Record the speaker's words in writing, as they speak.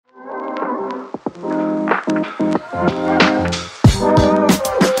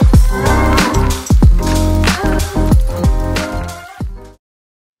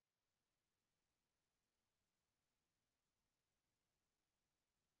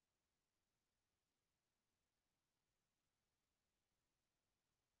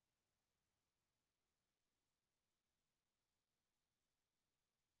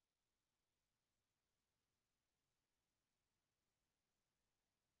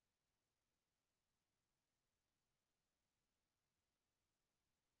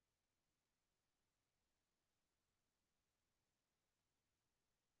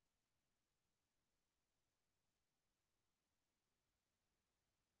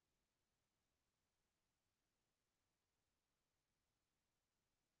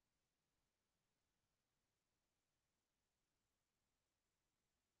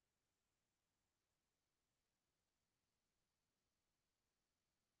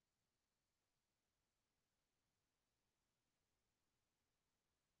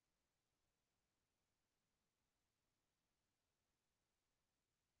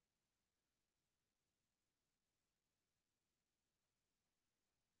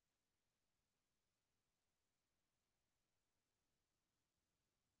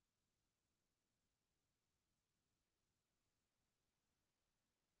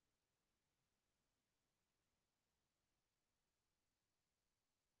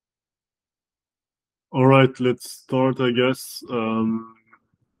All right, let's start, I guess.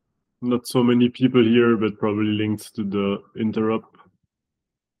 Not so many people here, but probably linked to the interrupt.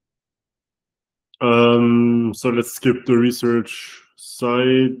 So let's skip the research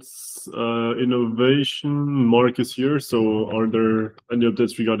sides. Innovation, Mark is here. So are there any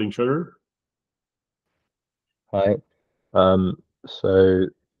updates regarding Shredder? Hi. So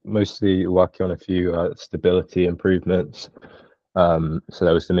mostly working on a few stability improvements. So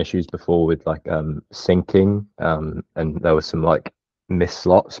there was some issues before with like syncing, and there was some like missed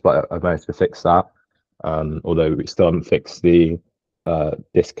slots, but I managed to fix that. Although we still haven't fixed the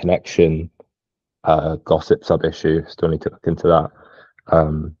disconnection gossip sub issue. Still need to look into that.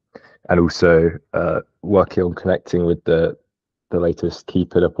 And also working on connecting with the latest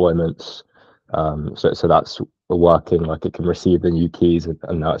keeper deployments. So that's working, like it can receive the new keys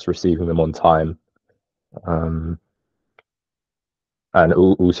and now it's receiving them on time. And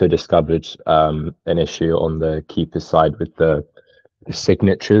also discovered an issue on the keeper side with the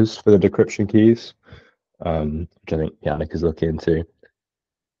signatures for the decryption keys, which I think Yannick is looking into.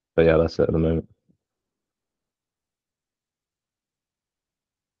 But yeah, that's it at the moment.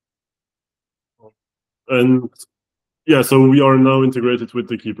 And yeah, so we are now integrated with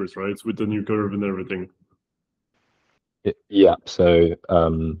the keepers, right? With the new curve and everything. Yeah. So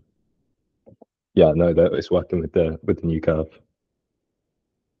yeah, no, that it's working with the new curve.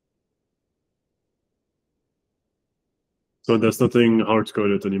 So there's nothing hard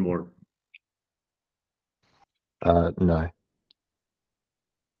coded anymore. No.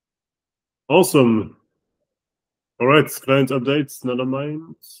 Awesome. All right, client updates,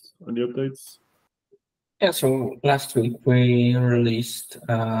 Nethermind. Any updates? Yeah, so last week we released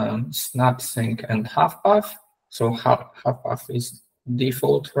SnapSync and HalfPath. So HalfPath is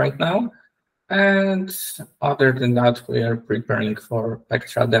default right now. And other than that, we are preparing for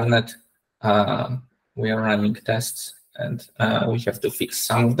Spectra DevNet. We are running tests and we have to fix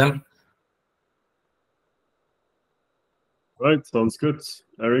some of them. Right, sounds good.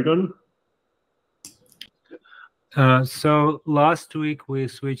 Erigon? So last week we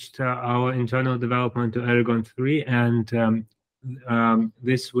switched our internal development to Erigon 3, and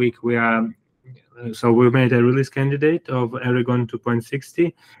this week we are so we made a release candidate of Erigon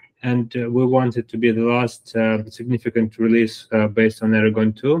 2.60, and we want it to be the last significant release based on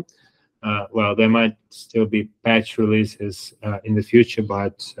Erigon 2. Well, there might still be patch releases in the future,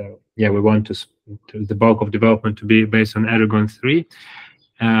 but yeah, we want the bulk of development to be based on Erigon 3.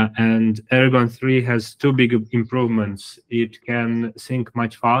 And Erigon 3 has two big improvements. It can sync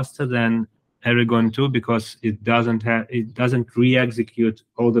much faster than Erigon 2 because it doesn't re-execute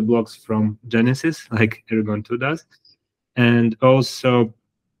all the blocks from Genesis like Erigon 2 does. And also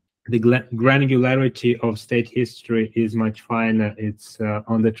the granularity of state history is much finer. It's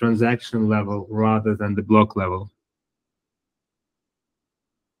on the transaction level rather than the block level.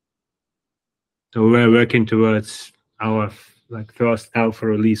 So we're working towards our first alpha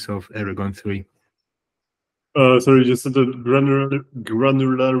release of Erigon 3. Sorry, you said the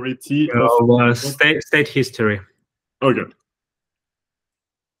granularity of state history. Okay.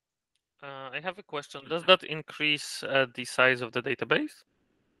 I have a question. Does that increase the size of the database?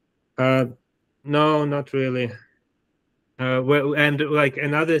 No, not really. Well, and like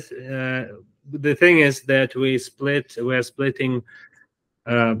another, the thing is that we're splitting.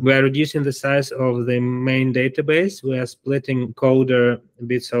 We are reducing the size of the main database. We are splitting coder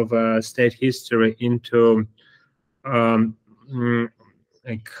bits of state history into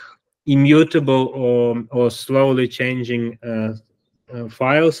like immutable or slowly changing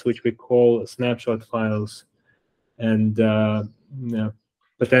files, which we call snapshot files, and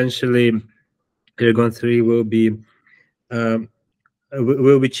potentially Erigon 3 will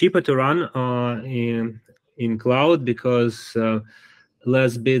be cheaper to run in cloud because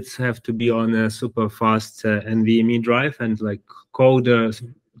less bits have to be on a super fast NVMe drive, and like coder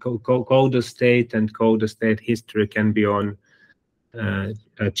state and coder state history can be on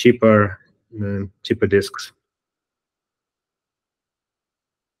cheaper disks.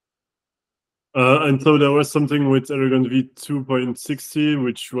 And so there was something with Erigon v 2.60,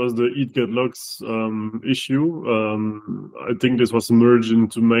 which was the eat get logs issue. I think this was merged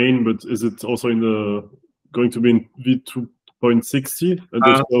into main, but is it also going to be in v 2.60?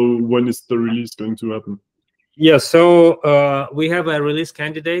 And so when is the release going to happen? Yeah, so we have a release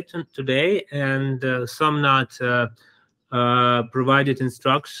candidate today, and some not provided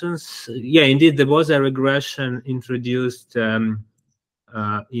instructions. Yeah, indeed, there was a regression introduced in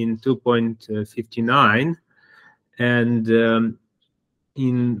 2.59, and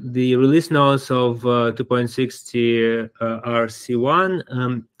in the release notes of 2.60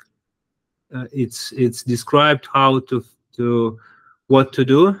 RC1, it's described how to what to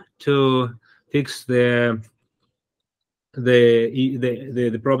do to fix the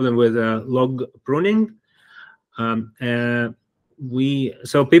problem with log pruning. So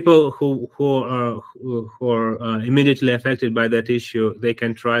people who are immediately affected by that issue, they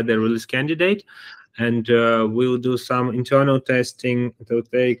can try the release candidate, and we'll do some internal testing. It will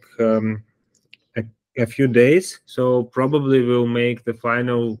take a few days, so probably we'll make the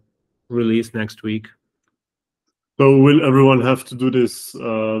final release next week. So will everyone have to do this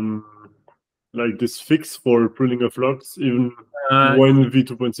like this fix for pruning of logs even when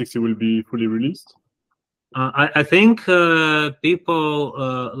v2.60 will be fully released? I think people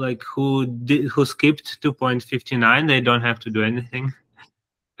like who skipped 2.59, they don't have to do anything.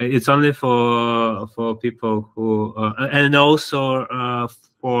 It's only for people who and also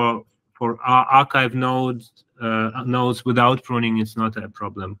for our archive nodes without pruning, it's not a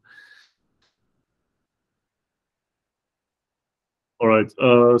problem. All right.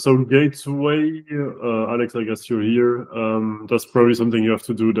 So gateway, Alex, I guess you're here. That's probably something you have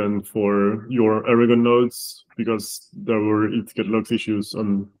to do then for your Erigon nodes because there were get logs issues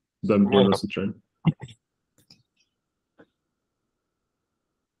on them for Gnosis Chain.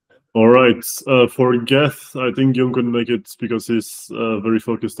 All right. For Geth, I think Jon couldn't make it because he's very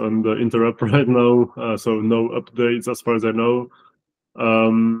focused on the interrupt right now. So no updates as far as I know.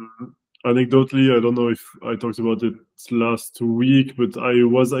 Anecdotally, I don't know if I talked about it last week, but I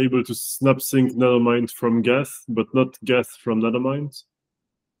was able to snap sync Nethermind from Geth, but not Geth from Nethermind.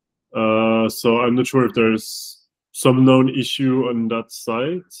 So I'm not sure if there's some known issue on that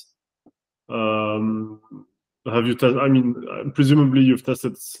side. Have you tested? I mean, presumably you've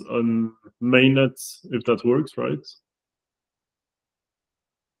tested on mainnet if that works, right?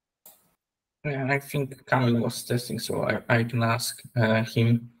 Yeah, I think Kamil was testing, so I can ask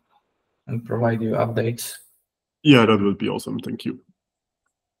him and provide you updates. Yeah, that would be awesome. Thank you.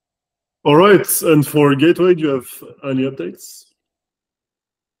 All right, and for Gateway, do you have any updates?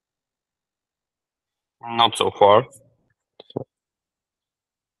 Not so far.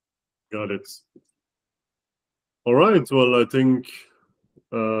 Got it. All right, well, I think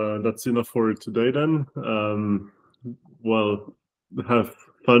that's enough for today then. Well, have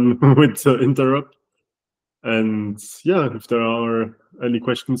fun with Interrupt. And yeah, if there are any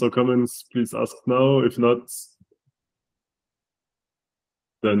questions or comments, please ask now. If not,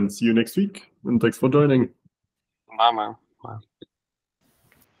 then see you next week. And thanks for joining. Bye, man. Bye.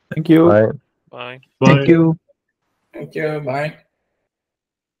 Thank you. Bye. Bye. Bye. Thank you. Bye.